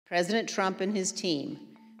President Trump and his team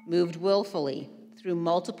moved willfully through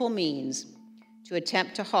multiple means to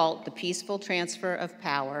attempt to halt the peaceful transfer of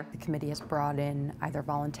power. The committee has brought in, either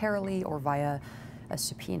voluntarily or via a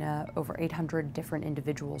subpoena, over 800 different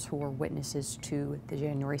individuals who were witnesses to the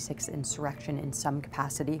January 6th insurrection in some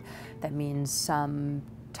capacity. That means some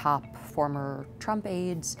top former Trump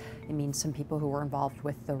aides. It means some people who were involved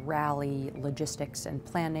with the rally, logistics and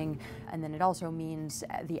planning. And then it also means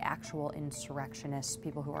the actual insurrectionists,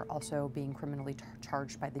 people who are also being criminally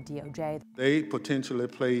charged by the DOJ. They potentially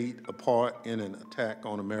played a part in an attack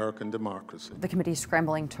on American democracy. The committee is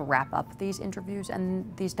scrambling to wrap up these interviews,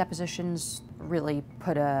 and these depositions really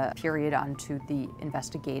put a period onto the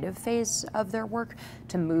investigative phase of their work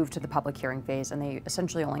to move to the public hearing phase, and they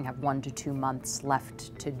essentially only have 1 to 2 months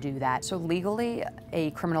left to do that. So legally,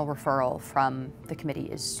 a criminal referral from the committee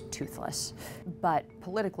is toothless, but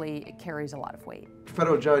politically, it carries a lot of weight.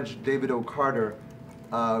 Federal Judge David O. Carter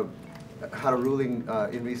had a ruling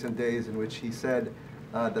in recent days in which he said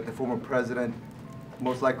that the former president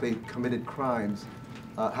most likely committed crimes.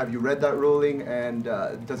 Have you read that ruling, and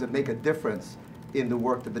does it make a difference in the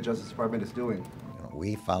work that the Justice Department is doing?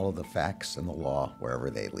 We follow the facts and the law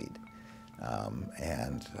wherever they lead.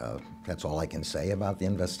 That's all I can say about the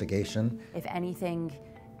investigation. If anything,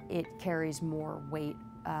 it carries more weight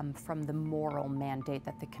from the moral mandate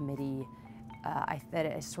that the committee, that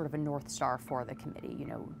is sort of a North Star for the committee,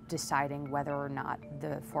 deciding whether or not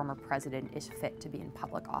the former president is fit to be in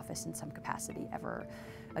public office in some capacity ever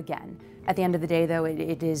again. At the end of the day, though,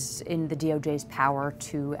 it is in the DOJ's power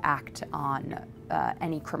to act on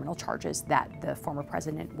any criminal charges that the former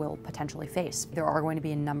president will potentially face. There are going to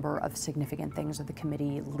be a number of significant things that the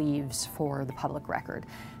committee leaves for the public record.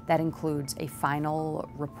 That includes a final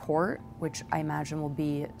report, which I imagine will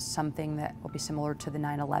be something that will be similar to the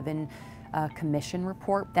 9/11 commission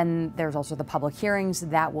report. Then there's also the public hearings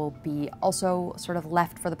that will be also sort of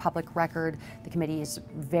left for the public record. The committee is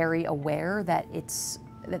very aware that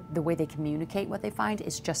the way they communicate what they find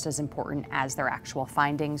is just as important as their actual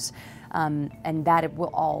findings, and that it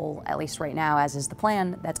will all, at least right now, as is the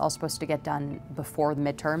plan, that's all supposed to get done before the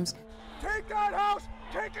midterms. Take that house!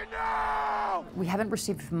 Take it now! We haven't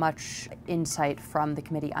received much insight from the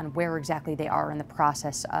committee on where exactly they are in the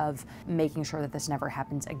process of making sure that this never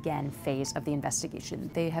happens again phase of the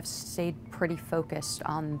investigation. They have stayed pretty focused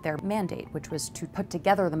on their mandate, which was to put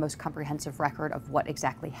together the most comprehensive record of what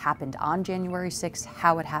exactly happened on January 6th,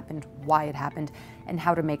 how it happened, why it happened, and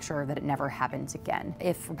how to make sure that it never happens again.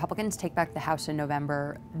 If Republicans take back the House in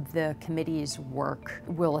November, the committee's work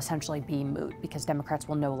will essentially be moot because Democrats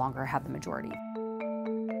will no longer have the majority.